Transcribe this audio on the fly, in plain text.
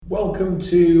Welcome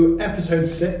to episode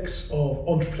 6 of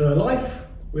Entrepreneur Life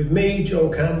with me, Joel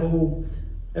Campbell,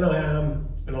 and I am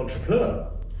an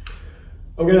entrepreneur.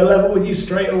 I'm going to level with you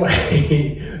straight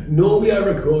away. Normally I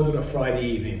record on a Friday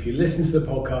evening. If you listen to the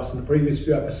podcast in the previous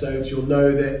few episodes, you'll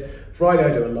know that Friday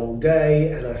I do a long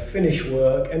day and I finish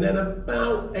work, and then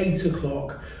about 8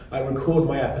 o'clock I record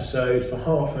my episode for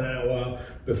half an hour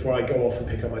before I go off and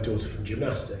pick up my daughter from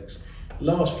gymnastics.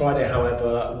 Last Friday,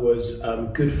 however, was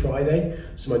Good Friday,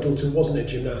 so my daughter wasn't at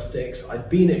gymnastics. I'd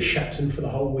been at Shepton for the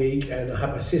whole week, and I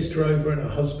had my sister over and her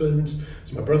husband,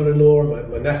 so my brother-in-law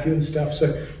and my nephew and stuff,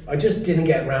 so I just didn't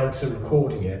get around to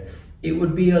recording it. It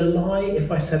would be a lie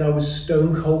if I said I was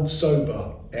stone cold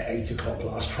sober at 8 o'clock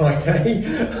last Friday,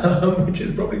 which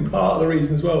is probably part of the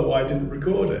reason as well why I didn't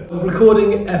record it. I'm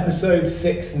recording episode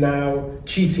 6 now,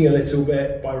 cheating a little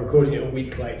bit by recording it a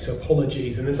week late, so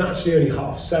apologies. And it's actually only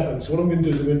 7:30, so what I'm going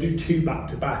to do is I'm going to do 2 back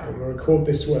to back. I'm going to record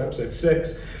this one, episode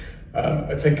 6,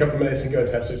 I take a couple of minutes and go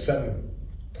into episode 7.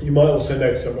 You might also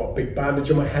notice I've got a big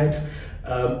bandage on my head.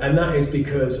 And that is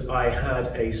because I had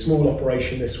a small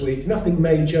operation this week, nothing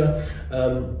major.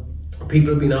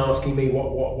 People have been asking me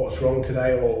what's wrong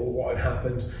today or what had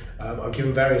happened. I've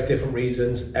given various different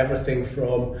reasons, everything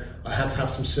from I had to have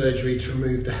some surgery to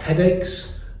remove the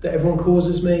headaches that everyone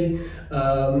causes me,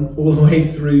 all the way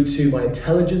through to my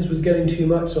intelligence was getting too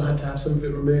much, so I had to have some of it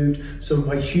removed. Some of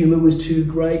my humour was too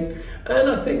great, and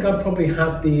I think I probably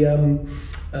had the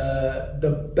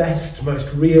best,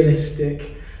 most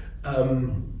realistic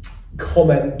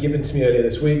comment given to me earlier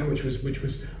this week, which was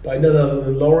by none other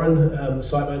than Lauren, the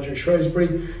site manager at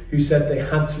Shrewsbury, who said they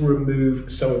had to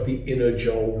remove some of the inner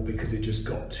Joel because it just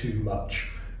got too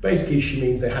much. Basically, she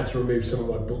means they had to remove some of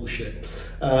my bullshit.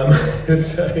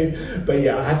 But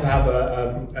yeah, I had to have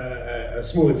a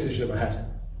small incision in my head.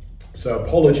 So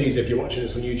apologies if you're watching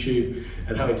this on YouTube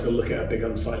and having to look at a big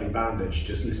unsightly bandage.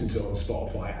 Just listen to it on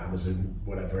Spotify, Amazon,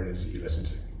 whatever it is that you listen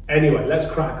to. Anyway, let's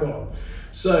crack on.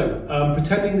 So,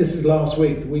 pretending this is last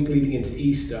week, the week leading into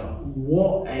Easter,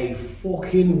 what a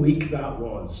fucking week that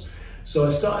was. So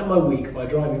I started my week by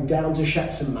driving down to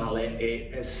Shepton Mallet.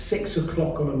 At 6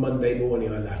 o'clock on a Monday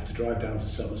morning I left to drive down to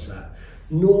Somerset.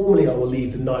 Normally I will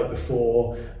leave the night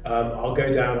before. I'll go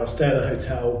down, I'll stay in a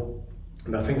hotel.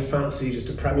 Nothing fancy, just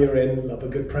a Premier Inn. Love a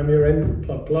good Premier Inn,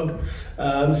 plug.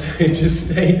 So just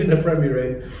stayed in a Premier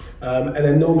Inn. And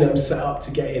then normally I'm set up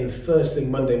to get in first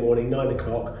thing Monday morning, 9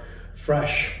 o'clock,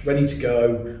 fresh, ready to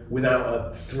go, without a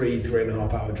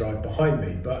 3.5 hour drive behind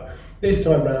me. But this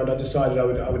time round, I decided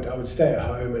I would stay at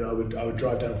home and I would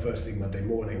drive down first thing Monday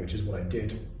morning, which is what I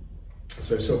did.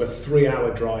 So sort of a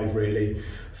 3-hour drive really,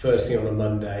 first thing on a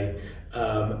Monday.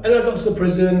 And I got to the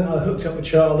prison, I hooked up with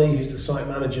Charlie, who's the site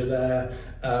manager there,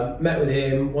 met with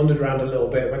him, wandered around a little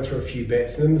bit, went through a few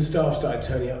bits, and then the staff started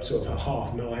turning up sort of at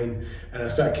 9:30, and I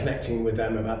started connecting with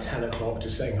them about 10 o'clock,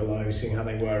 just saying hello, seeing how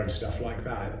they were and stuff like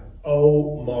that. And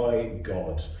oh my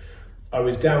God, I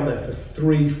was down there for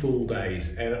 3 full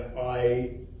days and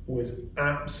I was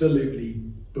absolutely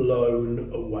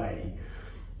blown away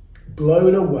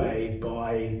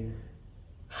by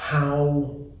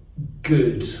how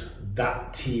good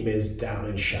that team is down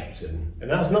in Shepton.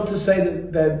 And that's not to say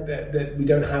that we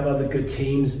don't have other good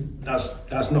teams.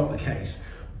 That's not the case.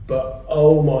 But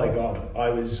oh my God, I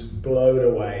was blown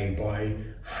away by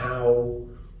how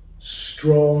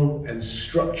strong and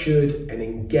structured and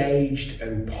engaged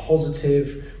and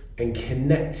positive and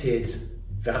connected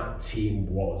that team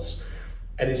was.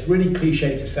 And it's really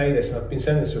cliche to say this, and I've been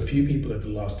saying this to a few people over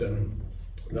the last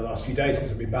few days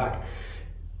since I've been back.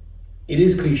 It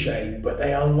is cliche, but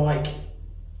they are like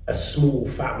a small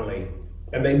family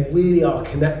and they really are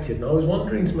connected. And I was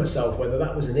wondering to myself whether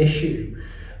that was an issue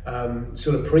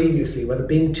sort of previously, whether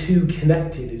being too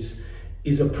connected is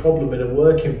a problem in a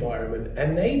work environment,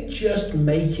 and they just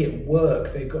make it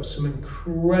work. They've got some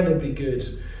incredibly good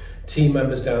team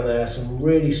members down there, some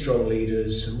really strong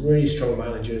leaders, some really strong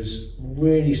managers,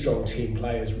 really strong team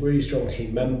players, really strong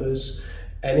team members,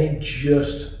 and it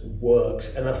just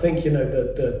works. And I think,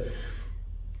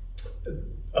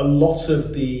 a lot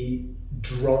of the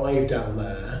drive down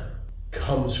there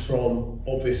comes from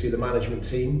obviously the management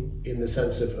team in the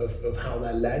sense of how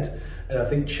they're led. And I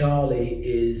think Charlie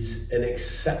is an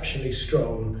exceptionally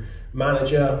strong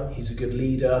manager. He's a good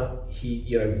leader. He,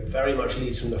 very much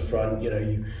leads from the front.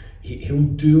 He'll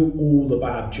do all the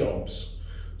bad jobs.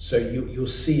 So you'll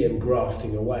see him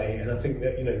grafting away. And I think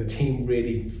that, the team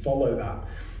really follow that.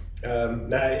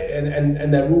 Now,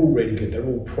 and they're all really good. They're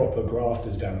all proper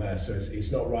grafters down there, so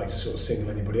it's not right to sort of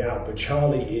single anybody out. But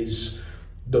Charlie is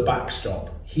the backstop.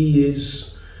 He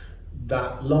is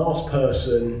that last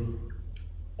person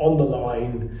on the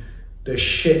line. The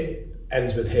shit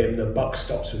ends with him, the buck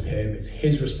stops with him. It's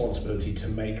his responsibility to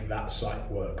make that site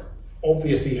work.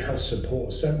 Obviously, he has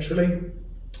support centrally,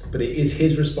 but it is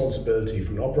his responsibility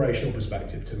from an operational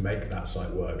perspective to make that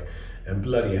site work. And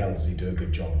bloody hell does he do a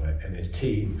good job of it. And his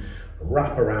team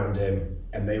wrap around him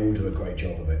and they all do a great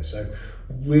job of it. So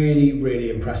really, really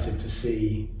impressive to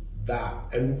see that,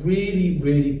 and really,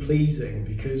 really pleasing,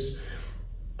 because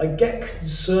I get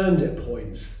concerned at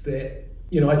points that,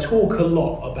 I talk a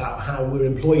lot about how we're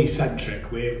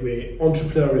employee-centric, we're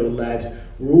entrepreneurial-led,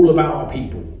 we're all about our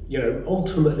people.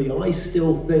 Ultimately, I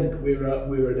still think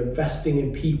we're an investing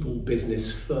in people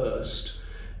business first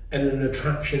and an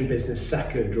attraction business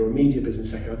second, or a media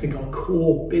business second. I think our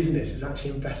core business is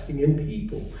actually investing in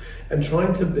people and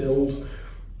trying to build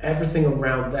everything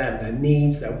around them, their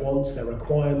needs, their wants, their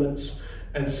requirements,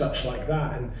 and such like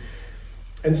that.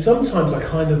 And sometimes I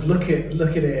kind of look at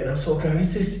it and I sort of go,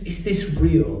 is this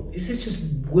real? Is this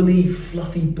just woolly,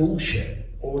 fluffy bullshit?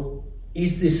 Or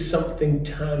is this something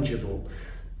tangible?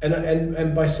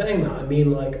 And by saying that, I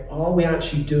mean, like, are we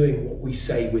actually doing what we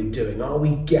say we're doing? Are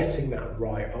we getting that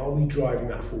right? Are we driving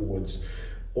that forwards?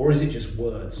 Or is it just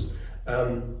words?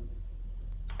 And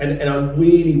I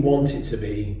really want it to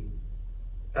be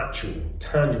actual,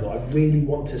 tangible. I really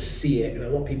want to see it, and I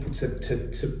want people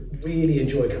to really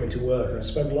enjoy coming to work. And I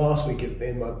spoke last week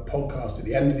in my podcast at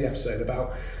the end of the episode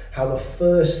about how the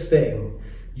first thing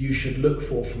you should look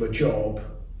for from a job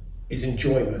is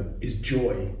enjoyment, is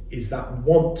joy, is that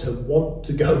want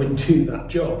to go and do that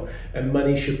job, and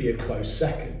money should be a close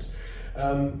second.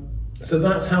 So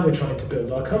that's how we're trying to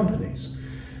build our companies.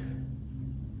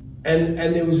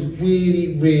 And it was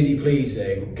really, really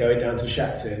pleasing going down to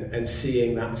Shepton and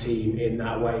seeing that team in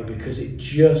that way, because it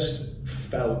just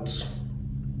felt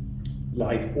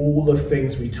like all the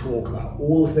things we talk about,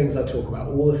 all the things I talk about,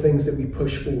 all the things that we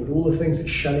push forward, all the things that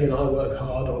Shelley and I work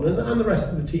hard on, and the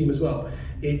rest of the team as well,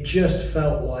 it just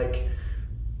felt like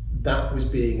that was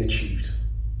being achieved.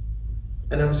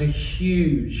 And that was a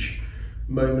huge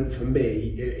moment for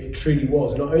me. It truly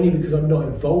was, not only because I'm not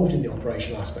involved in the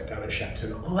operational aspect down at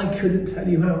Shepton. I couldn't tell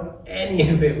you how any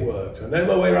of it works. I know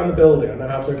my way around the building, I know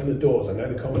how to open the doors, I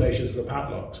know the combinations for the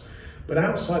padlocks, but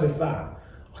outside of that,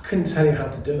 I couldn't tell you how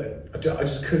to do it. I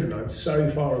just couldn't. I'm so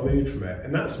far removed from it,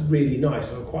 and that's really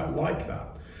nice. I quite like that.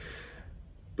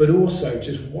 But also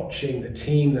just watching the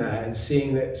team there and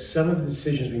seeing that some of the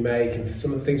decisions we make and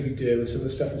some of the things we do and some of the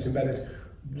stuff that's embedded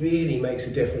really makes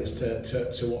a difference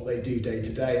to what they do day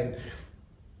to day.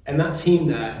 And that team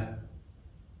there,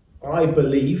 I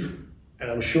believe, and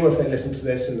I'm sure if they listen to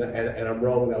this and I'm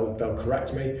wrong, they'll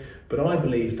correct me, but I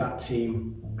believe that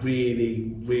team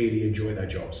really, really enjoy their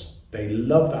jobs. They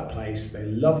love that place, they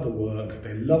love the work,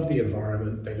 they love the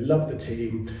environment, they love the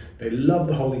team, they love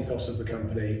the whole ethos of the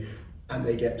company, and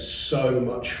they get so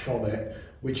much from it,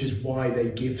 which is why they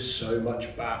give so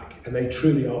much back, and they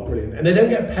truly are brilliant. And they don't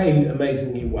get paid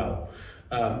amazingly well.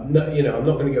 I'm not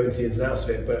going to go into the ins and outs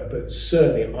of it, but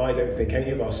certainly I don't think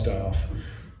any of our staff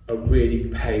are really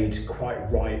paid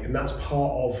quite right, and that's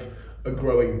part of a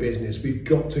growing business. We've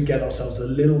got to get ourselves a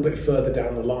little bit further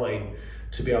down the line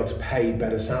to be able to pay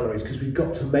better salaries, because we've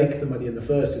got to make the money in the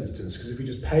first instance, because if we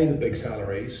just pay the big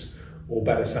salaries or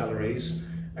better salaries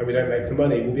and we don't make the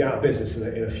money, we'll be out of business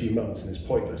in a few months, and it's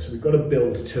pointless. So we've got to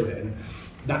build to it, and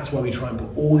that's why we try and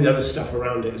put all the other stuff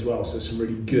around it as well, so there's some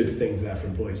really good things there for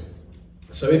employees.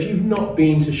 So if you've not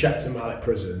been to Shepton Mallet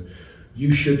Prison,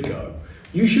 you should go.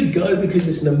 You should go because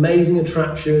it's an amazing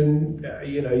attraction.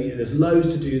 There's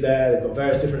loads to do there. They've got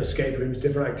various different escape rooms,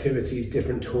 different activities,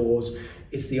 different tours.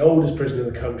 It's the oldest prison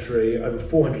in the country, over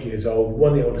 400 years old,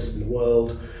 one of the oldest in the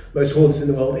world, most haunted in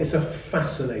the world. It's a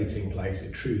fascinating place,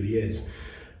 it truly is.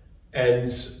 And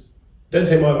don't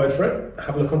take my word for it,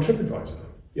 have a look on TripAdvisor.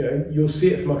 You'll see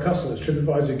it from our customers,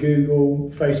 TripAdvisor, Google,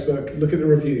 Facebook, look at the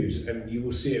reviews and you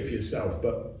will see it for yourself.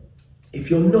 But if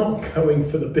you're not going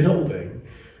for the building,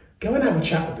 go and have a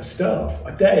chat with the staff.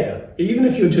 I dare you. Even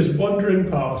if you're just wandering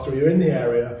past or you're in the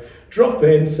area, drop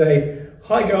in, say,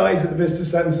 hi guys at the Visitor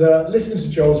Centre, listen to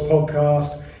Joel's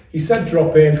podcast. He said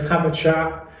drop in, have a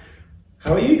chat.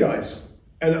 How are you guys?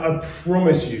 And I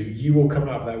promise you will come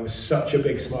out there with such a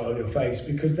big smile on your face,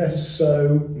 because they're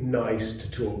so nice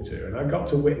to talk to. And I got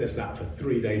to witness that for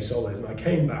 3 days solid, and I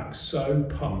came back so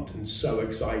pumped and so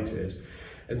excited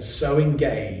and so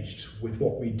engaged with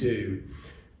what we do,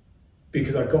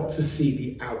 because I got to see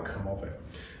the outcome of it.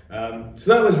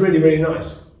 So that was really, really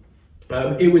nice.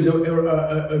 It was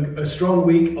a strong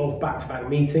week of back-to-back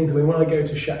meetings. I mean, when I go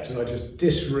to Shepton, I just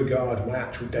disregard my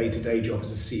actual day-to-day job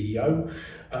as a CEO.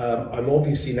 I'm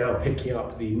obviously now picking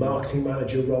up the marketing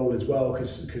manager role as well,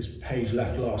 because Paige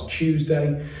left last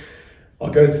Tuesday. I'll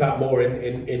go into that more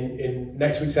in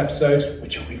next week's episode,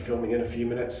 which I'll be filming in a few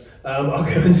minutes. I'll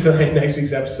go into that in next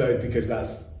week's episode because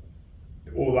that's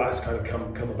kind of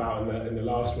come about in the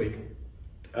last week.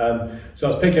 So I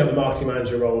was picking up the marketing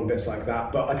manager role and bits like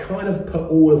that, but I kind of put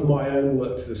all of my own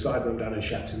work to the side when I'm down in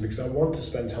Shepton because I want to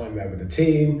spend time there with the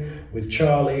team, with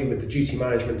Charlie, with the duty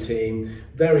management team,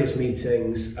 various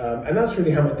meetings, and that's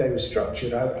really how my day was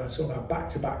structured. I sort of had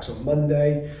back-to-backs on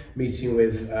Monday, meeting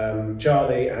with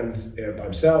Charlie and by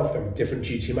himself, then with different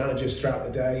duty managers throughout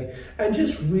the day, and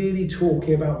just really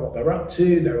talking about what they're up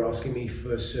to. They're asking me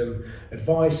for some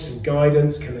advice, some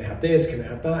guidance. Can they have this? Can they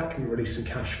have that? Can we release some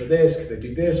cash for this? Can they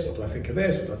do this? What do I think of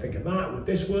this? What do I think of that? Would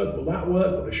this work? Will that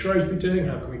work? What are Shrewsbury doing?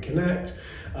 How can we connect?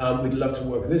 We'd love to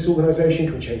work with this organisation.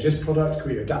 Can we change this product?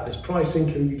 Can we adapt this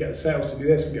pricing? Can we get the sales to do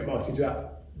this? Can we get marketing to that?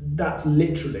 That's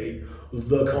literally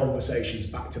the conversations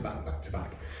back to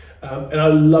back. And I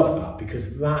love that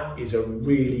because that is a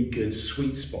really good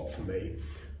sweet spot for me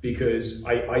because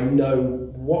I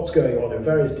know what's going on in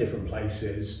various different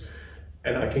places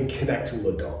and I can connect all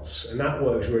the dots, and that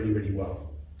works really, really well.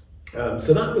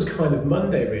 So that was kind of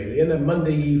Monday really, and then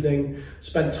Monday evening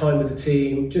spent time with the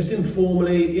team, just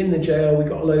informally in the jail. We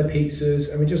got a load of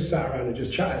pizzas and we just sat around and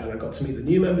just chatted, and I got to meet the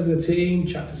new members of the team,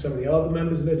 chat to some of the other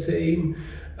members of the team,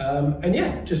 and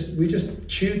yeah, we just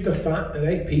chewed the fat and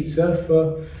ate pizza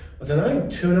for, I don't know,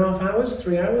 2.5 hours,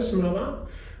 3 hours, something like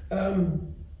that.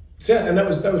 So yeah, and that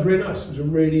was really nice. It was a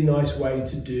really nice way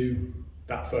to do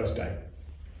that first day.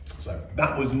 So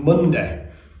that was Monday.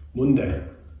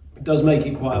 It does make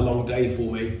it quite a long day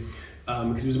for me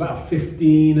because it was about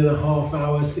 15.5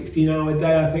 hours, 16-hour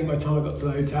day, I think, by the time I got to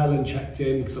the hotel and checked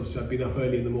in, because obviously I'd been up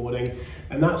early in the morning,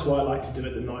 and that's why I like to do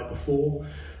it the night before.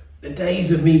 The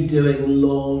days of me doing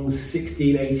long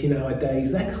 16, 18-hour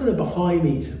days, they're kind of behind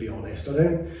me, to be honest.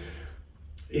 I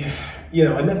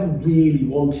never really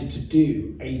wanted to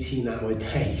do 18-hour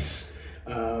days.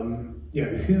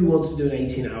 Who wants to do an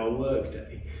 18-hour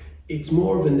workday? It's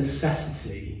more of a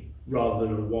necessity rather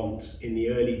than a want in the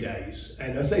early days.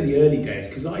 And I say the early days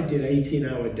because I did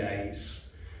 18-hour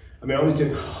days. I mean, I was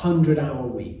doing 100-hour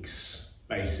weeks,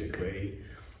 basically,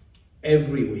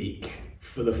 every week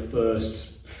for the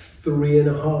first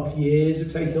 3.5 years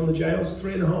of taking on the jails,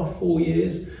 3.5, 4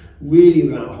 years, really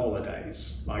without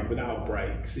holidays, like without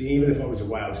breaks. Even if I was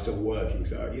away, I was still working.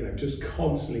 So, just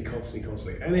constantly.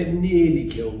 And it nearly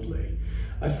killed me.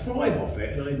 I thrive off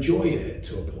it and I enjoy it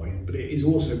to a point, but it is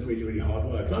also really, really hard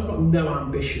work. And I've got no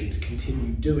ambition to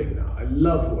continue doing that. I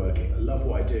love working, I love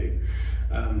what I do.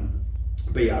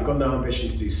 But yeah, I've got no ambition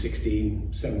to do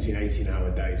 16, 17, 18-hour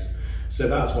days. So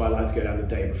that's why I like to go down the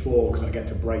day before, because I get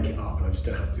to break it up and I just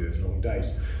don't have to do those long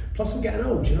days. Plus I'm getting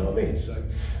old, you know what I mean? So,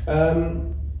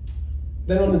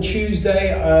 then on the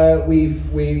Tuesday,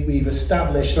 we've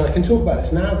established, and I can talk about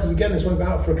this now because again, this went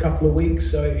about for a couple of weeks,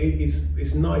 so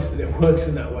it's nice that it works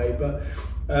in that way. But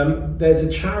there's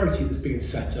a charity that's being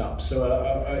set up. So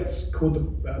it's called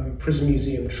the Prison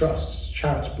Museum Trust. It's a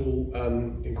charitable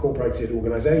incorporated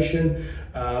organisation,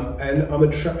 and I'm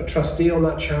a trustee on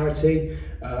that charity.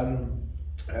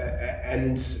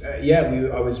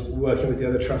 I was working with the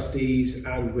other trustees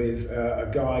and with a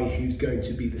guy who's going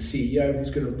to be the CEO, who's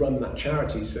going to run that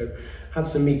charity. So had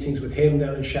some meetings with him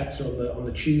down in Shepton on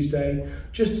the Tuesday,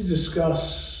 just to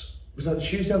discuss, was that the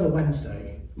Tuesday or the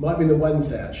Wednesday? Might have been the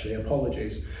Wednesday actually,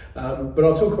 apologies. But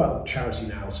I'll talk about charity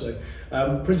now. So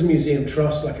Prison Museum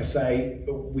Trust, like I say,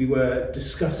 we were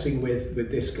discussing with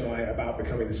this guy about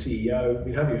becoming the CEO. We've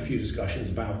been having a few discussions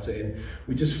about it, and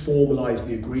we just formalised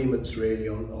the agreements really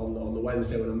on the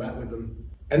Wednesday when I met with them.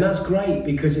 And that's great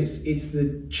because it's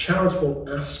the charitable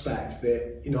aspect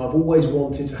that I've always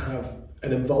wanted to have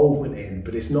an involvement in,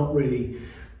 but it's not really,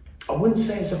 I wouldn't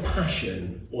say it's a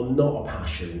passion or not a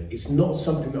passion. It's not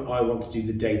something that I want to do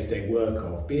the day-to-day work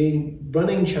of.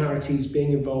 Running charities,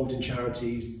 being involved in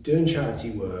charities, doing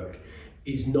charity work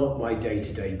is not my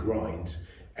day-to-day grind,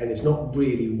 and it's not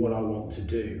really what I want to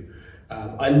do.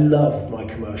 I love my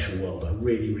commercial world. I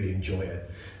really, really enjoy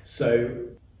it. So,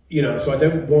 so I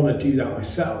don't want to do that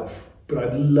myself, but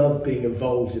I'd love being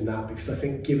involved in that because I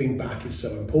think giving back is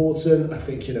so important. I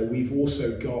think, we've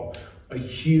also got a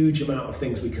huge amount of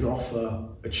things we can offer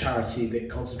a charity that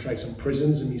concentrates on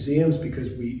prisons and museums, because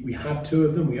we have 2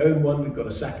 of them. We own one, we've got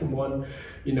a second one.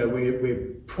 We're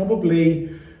probably,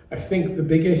 I think, the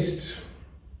biggest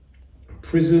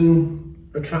prison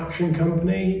attraction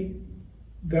company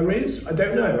there is. I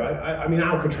don't know. I mean,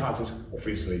 Alcatraz is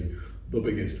obviously the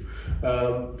biggest.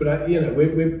 But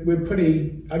we're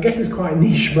pretty. I guess it's quite a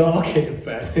niche market in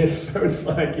fairness. So it's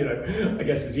like, I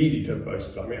guess it's easy to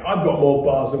boast. I mean, I've got more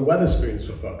bars than Wetherspoons,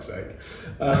 for fuck's sake.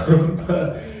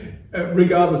 But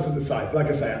regardless of the size, like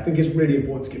I say, I think it's really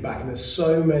important to give back. And there's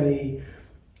so many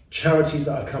charities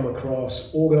that I've come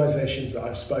across, organisations that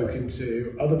I've spoken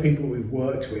to, other people we've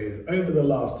worked with over the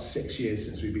last 6 years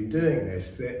since we've been doing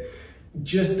this, that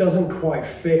just doesn't quite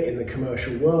fit in the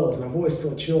commercial world. And I've always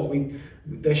thought,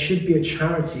 there should be a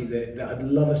charity that I'd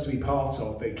love us to be part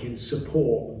of that can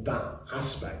support that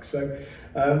aspect. So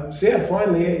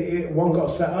finally one got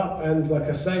set up, and like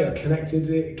I say, I connected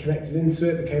into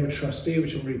it, became a trustee,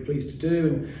 which I'm really pleased to do.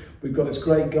 And we've got this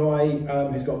great guy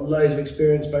who's got loads of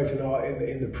experience both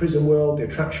in the prison world, the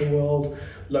attraction world,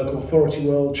 local authority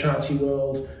world, charity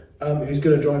world, who's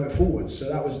going to drive it forward. So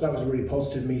that was a really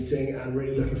positive meeting, and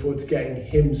really looking forward to getting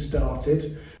him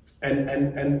started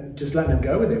and just letting him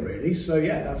go with it, really. So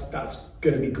yeah, that's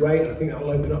going to be great. I think that'll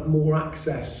open up more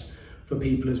access for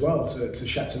people as well to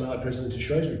Shepton Mallet Prison and to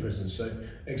Shrewsbury Prison. So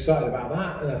excited about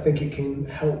that, and I think it can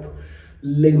help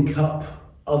link up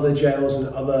other jails and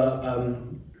other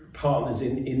partners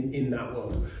in that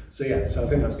world. So yeah, so I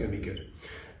think that's going to be good.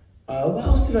 What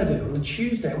else did I do on the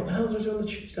Tuesday? What the hell did I do on the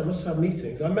Tuesday? I must have had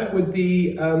meetings. I met with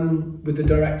the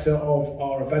director of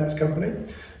our events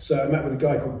company. So I met with a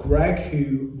guy called Greg,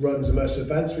 who runs Immersive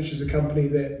Events, which is a company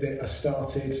that I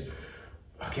started,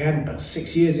 again, about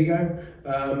 6 years ago.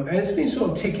 And it's been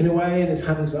sort of ticking away, and it's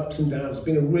had its ups and downs. It's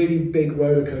been a really big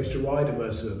roller coaster ride,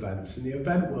 Immersive Events. And the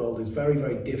event world is very,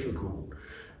 very difficult.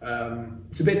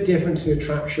 It's a bit different to the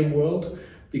attraction world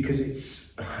because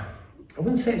it's, I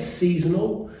wouldn't say it's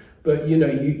seasonal, but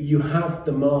you have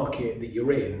the market that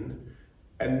you're in,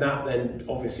 and that then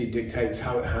obviously dictates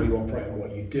how you operate and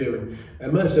what you do.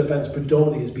 And Immersive Events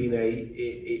predominantly has been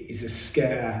is a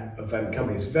scare event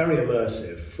company. It's very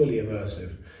immersive, fully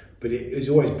immersive, but it has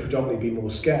always predominantly been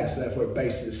more scare, so therefore it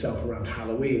bases itself around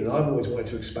Halloween. And I've always wanted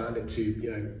to expand it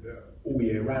to all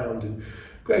year round. And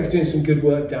Greg's doing some good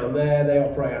work down there. They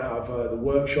operate out of the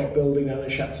workshop building down in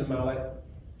Shepton Mallet.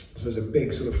 So there's a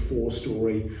big sort of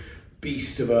 4-story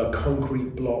beast of a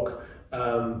concrete block,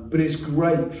 but it's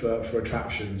great for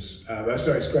attractions.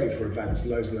 It's great for events.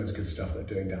 Loads and loads of good stuff they're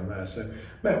doing down there. So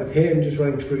met with him, just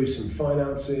running through some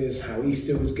finances, how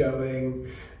Easter was going,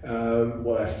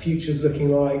 what our future's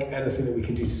looking like, anything that we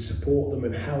can do to support them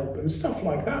and help and stuff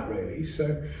like that, really.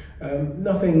 So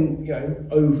nothing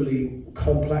overly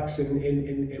complex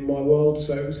in my world.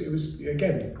 So it was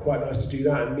again quite nice to do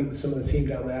that and meet with some of the team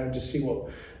down there and just see what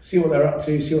they're up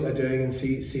to, see what they're doing, and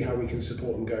see how we can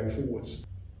support them going forwards.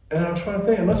 And I'm trying to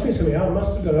think, it must be something else. I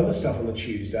must have done other stuff on the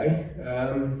Tuesday.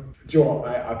 Do you know what?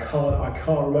 I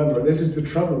can't remember. And this is the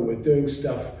trouble with doing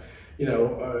stuff,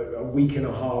 a week and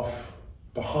a half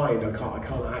behind. I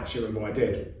can't actually remember what I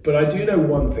did. But I do know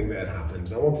one thing that had happened,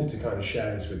 and I wanted to kind of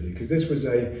share this with you because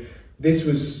this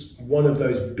was one of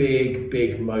those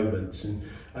big moments. And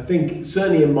I think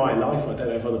certainly in my life, I don't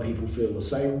know if other people feel the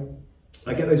same,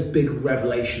 I get those big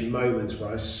revelation moments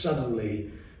where I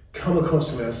suddenly come across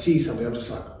something, I see something, I'm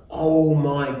just like, oh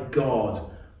my God,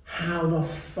 how the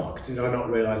fuck did I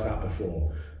not realise that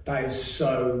before? That is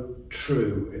so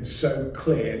true and so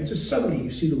clear. And just suddenly you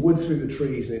see the wood through the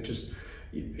trees, and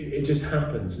it just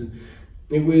happens. And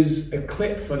it was a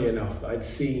clip, funny enough, that I'd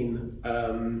seen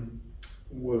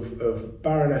of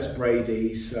Baroness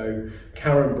Brady. So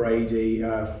Karen Brady,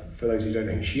 for those who don't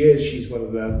know who she is, she's one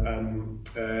of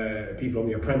the people on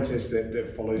The Apprentice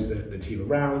that follows the team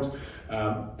around.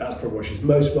 That's probably what she's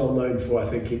most well known for, I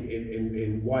think,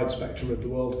 in wide spectrum of the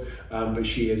world. But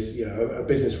she is, a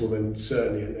businesswoman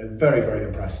certainly, and very, very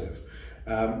impressive.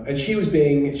 And she was on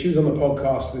the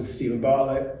podcast with Stephen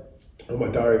Bartlett on My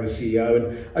Diary of a CEO,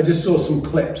 and I just saw some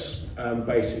clips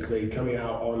basically coming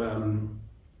out on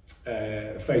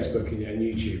Facebook and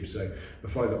YouTube, so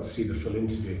before I got to see the full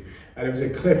interview. And it was a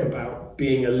clip about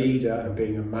being a leader and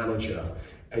being a manager,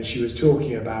 and she was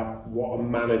talking about what a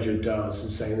manager does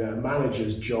and saying that a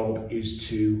manager's job is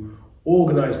to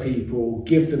organise people,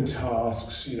 give them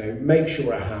tasks, make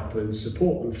sure it happens,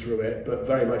 support them through it, but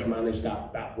very much manage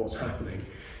that what's happening.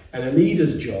 And a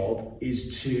leader's job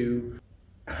is to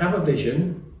have a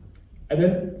vision. And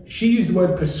then she used the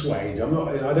word persuade.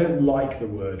 I don't like the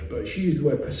word, but she used the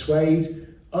word persuade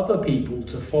other people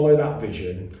to follow that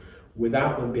vision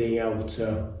without them being able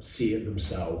to see it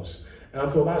themselves. And I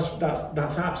thought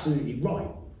that's absolutely right.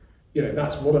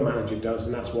 That's what a manager does,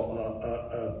 and that's what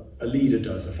a leader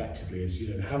does effectively, is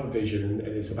have a vision, and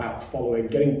it's about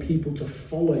getting people to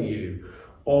follow you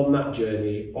on that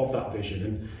journey of that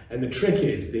vision. And the trick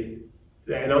is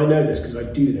that, and I know this because I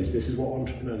do this is what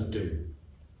entrepreneurs do.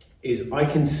 is I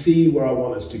can see where I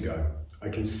want us to go. I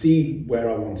can see where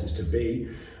I want us to be.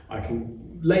 I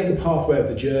can lay the pathway of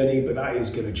the journey, but that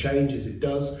is going to change as it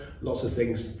does. Lots of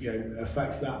things,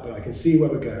 affects that, but I can see where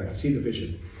we're going. I can see the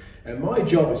vision. And my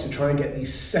job is to try and get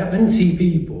these 70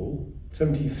 people,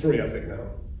 73 I think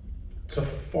now, to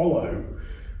follow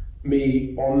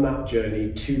me on that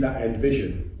journey to that end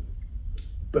vision.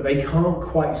 But they can't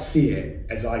quite see it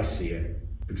as I see it,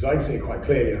 because I can see it quite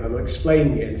clearly. I'm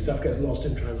explaining it and stuff gets lost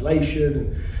in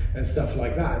translation and stuff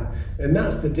like that. And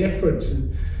that's the difference.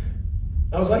 And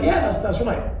I was like, yeah, that's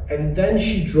right. And then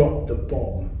she dropped the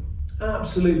bomb,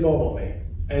 absolute bomb on me.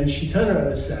 And she turned around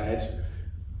and said,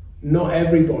 not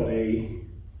everybody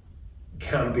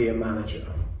can be a manager.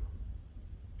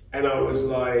 And I was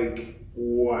like,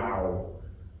 wow.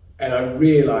 And I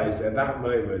realized at that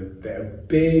moment that a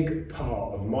big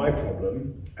part of my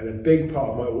problem and a big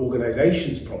part of my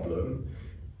organization's problem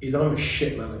is I'm a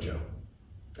shit manager.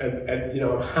 And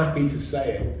I'm happy to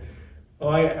say it.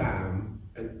 I am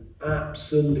an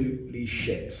absolutely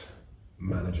shit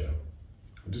manager.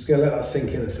 I'm just going to let that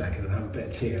sink in a second and have a bit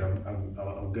of tea, and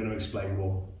I'm going to explain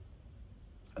more.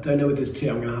 I don't know with this tea.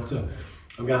 I'm going to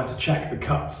have to check the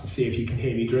cuts and see if you can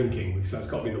hear me drinking, because that's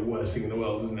got to be the worst thing in the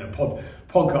world, isn't it?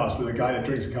 Podcast with a guy that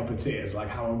drinks a cup of tea is like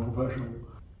how unprofessional.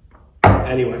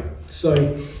 Anyway, so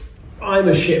I'm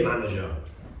a shit manager,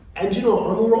 and you know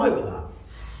what? I'm all right with that.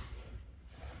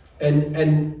 And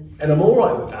I'm all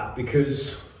right with that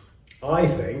because I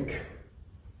think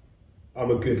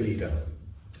I'm a good leader.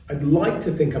 I'd like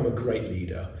to think I'm a great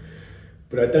leader,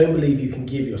 but I don't believe you can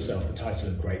give yourself the title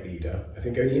of great leader. I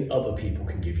think only other people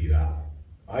can give you that.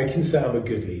 I can say I'm a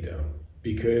good leader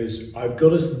because I've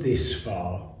got us this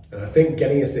far, and I think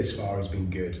getting us this far has been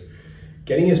good.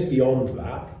 Getting us beyond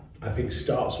that, I think,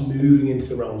 starts moving into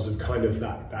the realms of kind of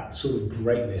that sort of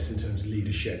greatness in terms of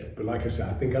leadership. But like I said,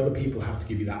 I think other people have to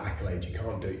give you that accolade. You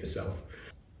can't do it yourself.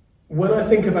 When I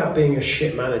think about being a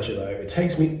shit manager, though, it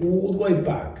takes me all the way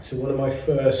back to my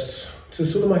first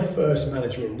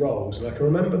management roles. And I can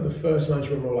remember the first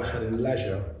management role I had in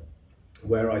leisure,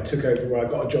 where I took over, where I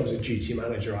got a job as a duty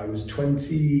manager. I was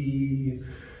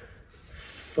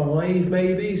 25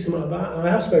 maybe, something like that. And I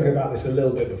have spoken about this a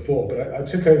little bit before, but I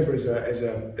took over as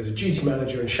a duty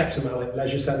manager in Shepton Mallet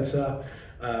Leisure Centre.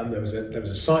 There was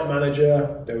a site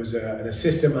manager, there was an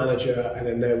assistant manager, and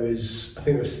then there was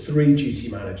 3 duty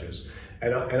managers.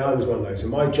 And I was one of those.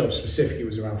 And my job specifically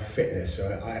was around fitness.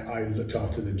 So I looked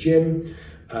after the gym,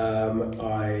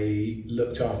 I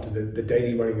looked after the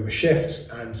daily running of a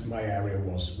shift, and my area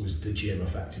was the gym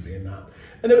effectively in that.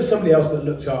 And there was somebody else that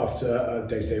looked after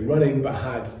day-to-day running, but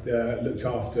had looked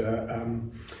after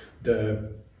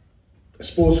the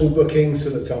sports hall bookings,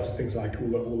 so looked after things like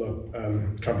all the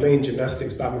trampoline,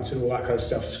 gymnastics, badminton, all that kind of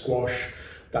stuff, squash,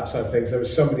 that side of things. There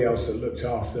was somebody else that looked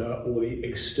after all the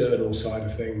external side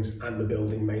of things and the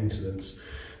building maintenance,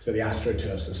 so the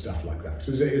astroturfs and stuff like that.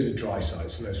 So it was a dry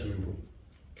site, so no swimming pool.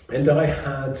 And I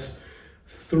had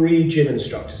 3 gym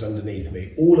instructors underneath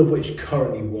me, all of which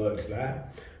currently worked there,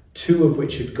 2 of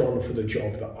which had gone for the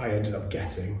job that I ended up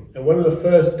getting. And one of the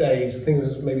first days, I think it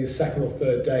was maybe the second or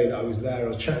third day that I was there, I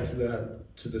was chatting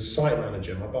to the site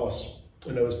manager, my boss,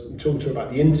 and I was talking to her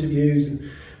about the interviews and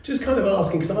just kind of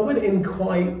asking, because I went in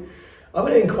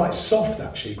quite soft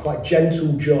actually, quite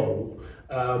gentle Joel,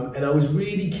 and I was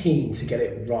really keen to get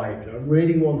it right, and I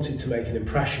really wanted to make an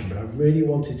impression, but I really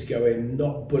wanted to go in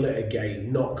not bullet a gate,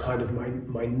 not kind of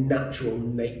my natural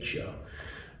nature.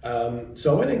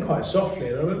 So I went in quite softly,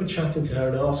 and I remember chatting to her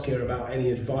and asking her about any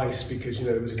advice, because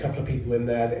there was a couple of people in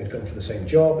there that had gone for the same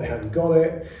job, they hadn't got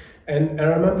it, and I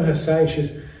remember her saying,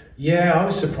 yeah, I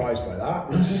was surprised by that.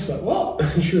 And I was just like, what?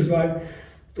 And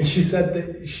she said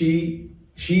that she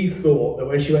thought that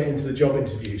when she went into the job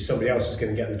interview, somebody else was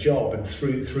going to get the job, and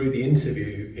through the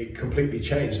interview, it completely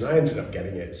changed, and I ended up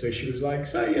getting it. So she was like,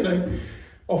 so,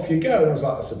 off you go. And I was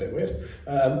like, that's a bit weird.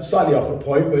 Slightly off the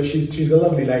point, but she's a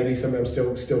lovely lady, somebody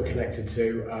I'm still connected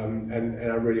to, and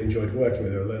I really enjoyed working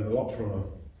with her. I learned a lot from her.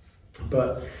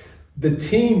 But the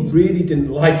team really didn't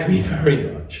like me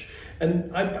very much.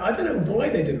 And I don't know why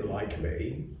they didn't like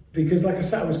me, because like I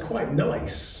said, I was quite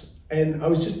nice. And I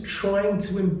was just trying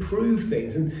to improve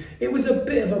things. And it was a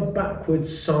bit of a backward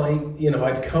site.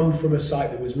 I'd come from a site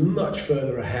that was much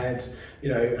further ahead,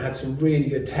 had some really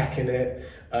good tech in it.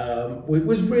 It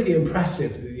was really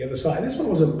impressive, the other side. And this one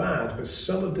wasn't bad, but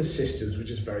some of the systems were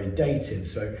just very dated.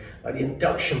 So like the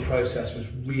induction process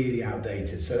was really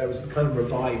outdated. So there was kind of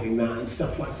reviving that and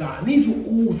stuff like that. And these were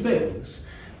all things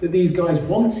that these guys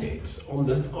wanted in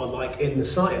the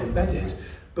site embedded.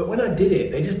 But when I did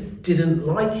it, they just didn't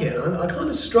like it. And I kind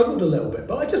of struggled a little bit,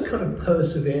 but I just kind of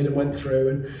persevered and went through.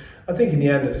 And I think in the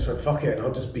end, I just went, fuck it, and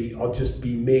I'll just be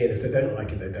me. And if they don't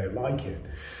like it, they don't like it.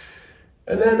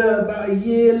 And then about a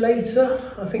year later,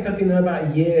 I think I'd been there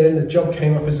about a year, and the job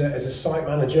came up as a site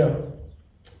manager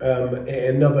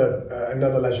in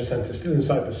another leisure centre, still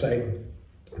inside the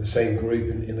same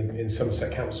group in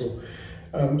Somerset Council.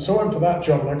 So I went for that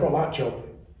job, and I got that job.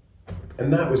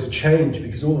 And that was a change,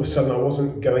 because all of a sudden I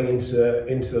wasn't going into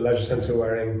the leisure centre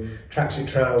wearing tracksuit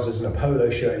trousers and a polo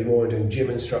shirt anymore, and doing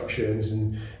gym instructions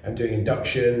and doing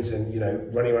inductions and,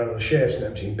 running around on shifts and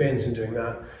emptying bins and doing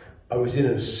that. I was in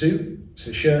a suit,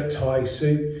 so shirt, tie,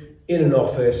 suit, in an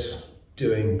office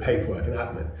doing paperwork and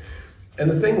admin.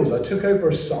 And the thing was, I took over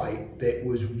a site that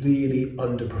was really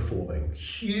underperforming,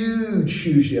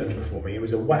 hugely underperforming. It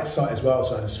was a wet site as well,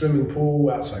 so I had a swimming pool,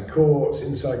 outside courts,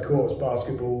 inside courts,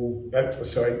 basketball,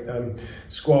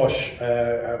 squash,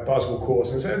 basketball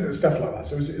courts, and stuff like that.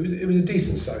 So it was a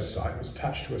decent sized site. It was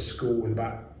attached to a school with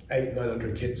about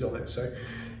 800-900 kids on it. So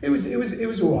it was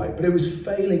all right, but it was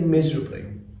failing miserably.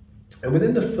 And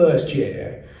within the first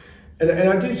year, and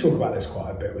I do talk about this quite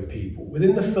a bit with people,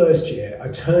 within the first year, I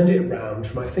turned it around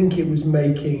from, I think it was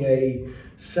making a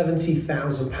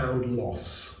 £70,000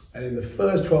 loss. And in the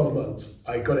first 12 months,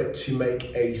 I got it to make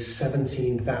a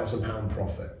 £17,000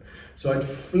 profit. So I'd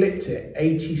flipped it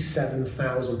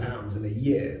 £87,000 in a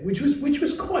year, which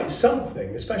was quite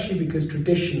something, especially because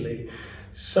traditionally,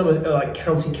 some like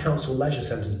county council leisure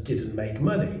centres didn't make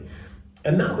money.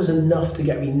 And that was enough to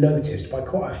get me noticed by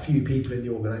quite a few people in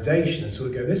the organisation and sort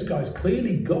of go, this guy's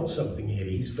clearly got something here.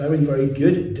 He's very, very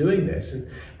good at doing this.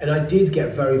 And I did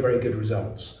get very, very good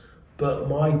results. But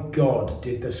my God,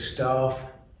 did the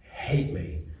staff hate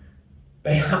me.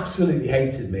 They absolutely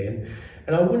hated me.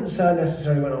 And I wouldn't say I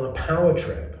necessarily went on a power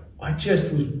trip. I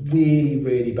just was really,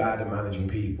 really bad at managing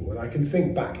people. And I can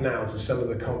think back now to some of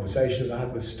the conversations I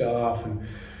had with staff and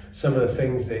some of the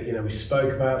things that we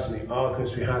spoke about, some of the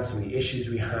arguments we had, some of the issues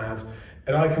we had,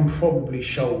 and I can probably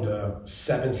shoulder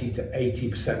 70 to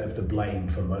 80% of the blame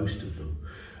for most of them.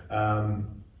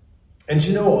 And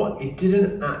you know what? It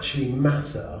didn't actually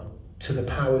matter to the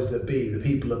powers that be, the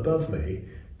people above me,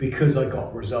 because I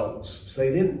got results. So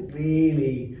they didn't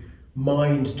really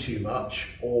mind too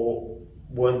much, or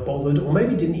weren't bothered, or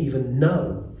maybe didn't even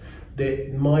know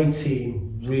that my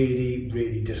team really,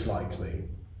 really disliked me,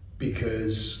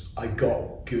 because I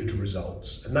got good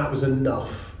results, and that was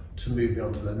enough to move me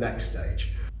on to the next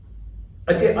stage.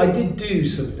 I did do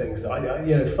some things that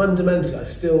I fundamentally, I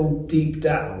still deep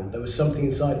down, there was something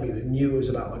inside me that knew it was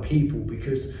about my people,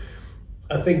 because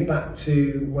I think back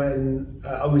to when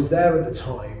I was there at the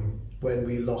time when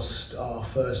we lost our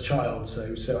first child. So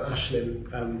Ashlyn,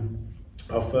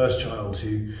 our first child,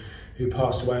 who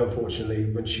passed away unfortunately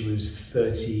when she was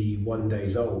 31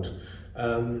 days old.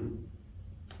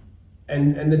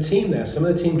 And the team there, some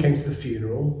of the team came to the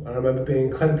funeral. I remember being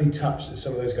incredibly touched that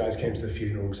some of those guys came to the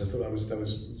funeral, because I thought that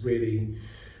was really,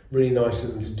 really nice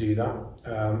of them to do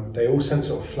that. They all sent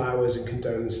sort of flowers and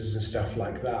condolences and stuff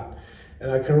like that.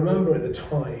 And I can remember at the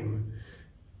time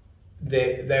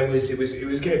that it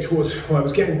was getting towards, well, I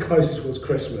was getting closer towards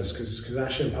Christmas, because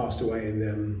Ashlyn passed away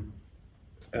in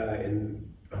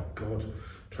oh God, I'm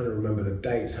trying to remember the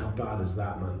dates. How bad is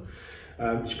that, man?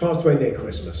 She passed away near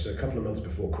Christmas, so a couple of months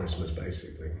before Christmas,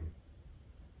 basically.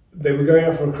 They were going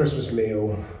out for a Christmas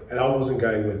meal, and I wasn't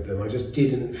going with them. I just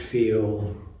didn't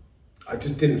feel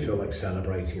like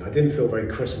celebrating. I didn't feel very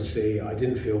Christmassy. I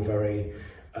didn't feel very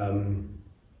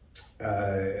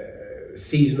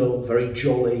seasonal, very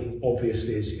jolly,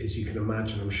 obviously, as you can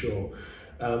imagine, I'm sure.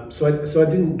 So I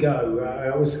didn't go.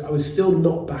 I was still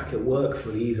not back at work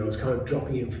fully either. I was kind of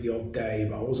dropping in for the odd day,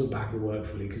 but I wasn't back at work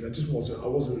fully, because I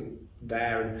wasn't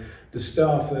there. And the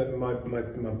staff, my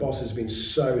boss has been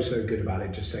so good about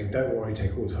it, just saying, don't worry,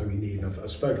 take all the time you need. And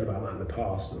I've spoken about that in the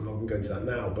past, and I'm not going to go into that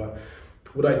now. But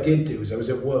what I did do is I was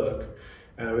at work,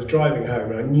 and I was driving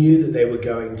home, and I knew that they were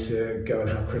going to go and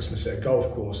have Christmas at a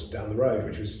golf course down the road,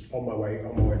 which was on my way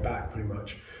back pretty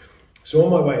much. So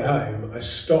on my way home, I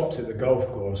stopped at the golf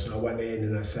course, and I went in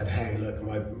and I said, hey, look,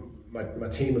 my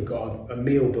team have got a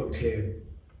meal booked here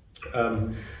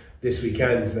this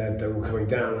weekend. They're all coming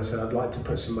down. I said, I'd like to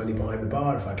put some money behind the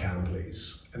bar if I can,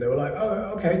 please. And they were like,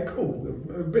 oh, okay, cool.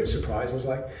 A bit surprised. I was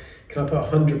like, can I put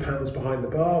 £100 behind the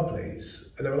bar, please?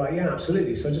 And they were like, yeah,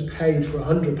 absolutely. So I just paid for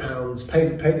 £100,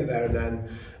 paid it there and then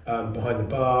behind the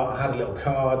bar. I had a little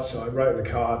card, so I wrote in the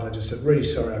card, and I just said, really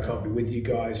sorry I can't be with you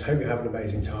guys. Hope you have an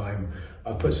amazing time.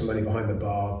 I've put some money behind the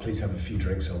bar. Please have a few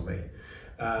drinks on me.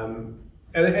 And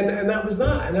that was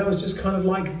that. And I was just kind of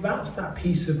like, that's that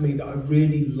piece of me that I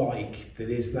really like, that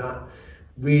is that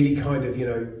really kind of,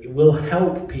 it will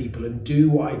help people and do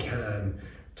what I can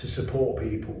to support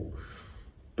people.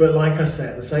 But like I said,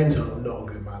 at the same time, I'm not a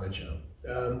good manager.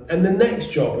 And the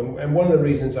next job, and one of the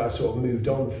reasons I sort of moved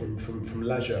on from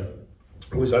leisure,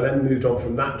 was I then moved on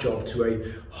from that job to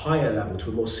a higher level, to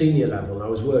a more senior level. And I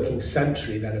was working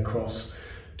centrally then across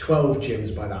 12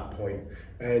 gyms by that point.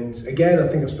 And again, I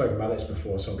think I've spoken about this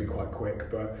before, so I'll be quite quick,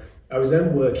 but I was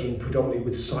then working predominantly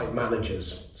with site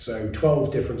managers, so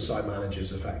 12 different site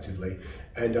managers effectively.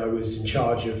 And I was in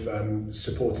charge of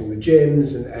supporting the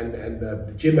gyms and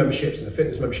the gym memberships and the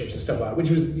fitness memberships and stuff like that, which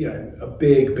was a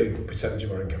big percentage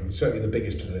of our income, certainly the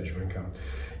biggest percentage of our income.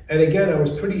 And again, I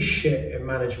was pretty shit at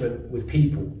management with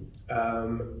people.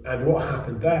 And what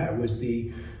happened there was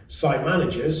the site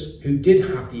managers, who did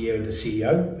have the ear of the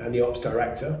CEO and the ops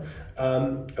director,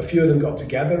 a few of them got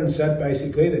together and said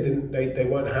basically they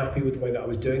weren't happy with the way that I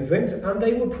was doing things, and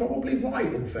they were probably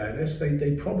right. In fairness,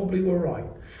 they probably were right.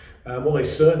 Well, they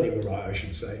certainly were right, I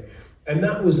should say. And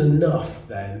that was enough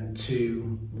then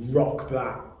to rock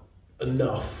that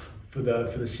enough for the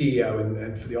CEO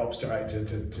and for the ops director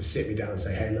to sit me down and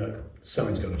say, hey, look,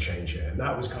 something's got to change here. And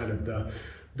that was kind of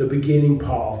the beginning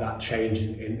part of that change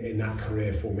in that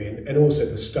career for me, and also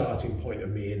the starting point of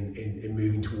me in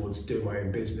moving towards doing my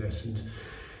own business. And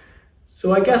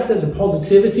so I guess there's a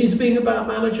positivity to being a bad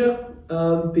manager,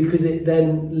 because it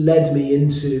then led me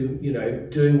into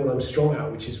doing what I'm strong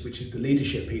at, which is the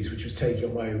leadership piece, which was taking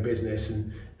on my own business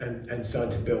and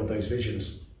starting to build those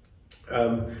visions.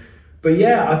 But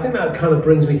yeah, I think that kind of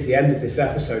brings me to the end of this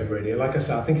episode, really. And like I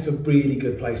said, I think it's a really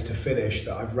good place to finish,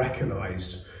 that I've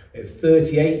recognised at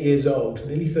 38 years old,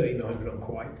 nearly 39, but not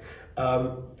quite,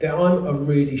 that I'm a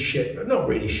really shit, not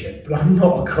really shit, but I'm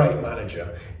not a great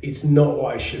manager. It's not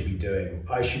what I should be doing.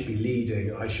 I should be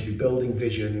leading, I should be building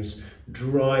visions,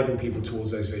 driving people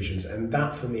towards those visions. And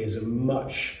that for me is a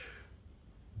much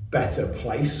better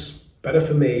place, better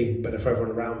for me, better for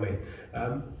everyone around me.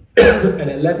 And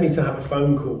it led me to have a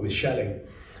phone call with Shelley,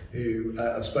 who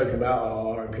I've spoken about,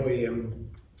 our employee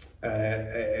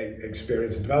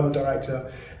experience and development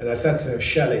director. And I said to her,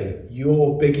 Shelley,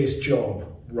 your biggest job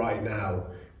right now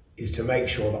is to make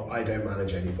sure that I don't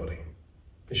manage anybody.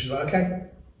 And she was like, okay.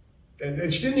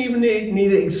 And she didn't even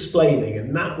need it explaining.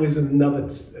 And that was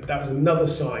another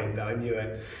sign that I knew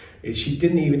it. Is she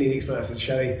didn't even need it explaining. I said,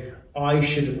 Shelley, I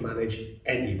shouldn't manage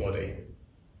anybody.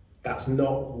 That's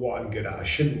not what I'm good at. I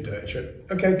shouldn't do it. She went,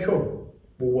 okay, cool.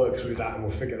 We'll work through that and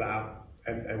we'll figure that out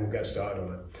and we'll get started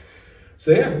on it.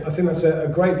 So yeah, I think that's a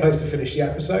great place to finish the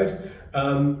episode.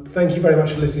 Thank you very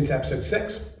much for listening to episode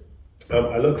 6.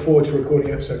 I look forward to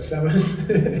recording episode 7.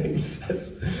 He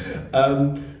says.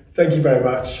 Thank you very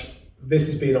much. This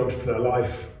has been Entrepreneur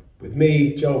Life with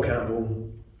me, Joel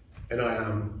Campbell, and I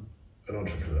am an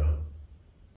entrepreneur.